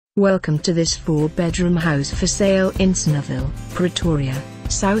Welcome to this 4-bedroom house for sale in Sinoville, Pretoria,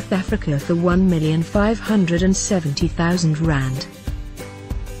 South Africa for R1,570,000.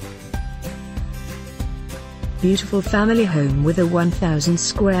 Beautiful family home with a 1,000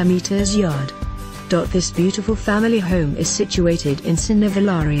 square meters yard. This beautiful family home is situated in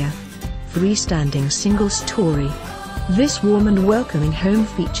Sinoville area. Freestanding single-story. This warm and welcoming home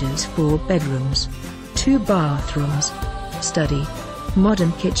features 4 bedrooms, 2 bathrooms, study,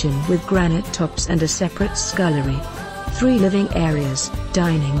 modern kitchen with granite tops and a separate scullery, 3 living areas,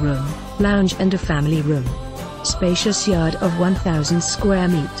 dining room, lounge and a family room. Spacious yard of 1,000 square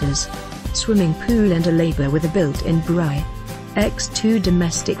meters. Swimming pool and a labor with a built-in braai. X2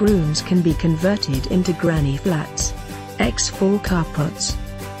 domestic rooms can be converted into granny flats. X4 carports.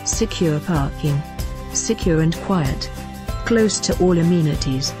 Secure parking. Secure and quiet. Close to all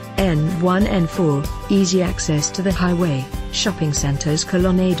amenities, N1 N4, easy access to the highway, shopping centers,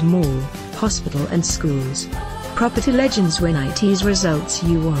 Colonnade Mall, hospital and schools. Property legends: when IT's results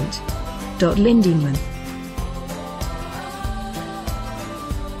you want. Lindemann.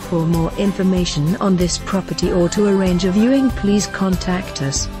 For more information on this property or to arrange a viewing, please contact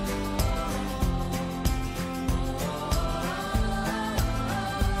us.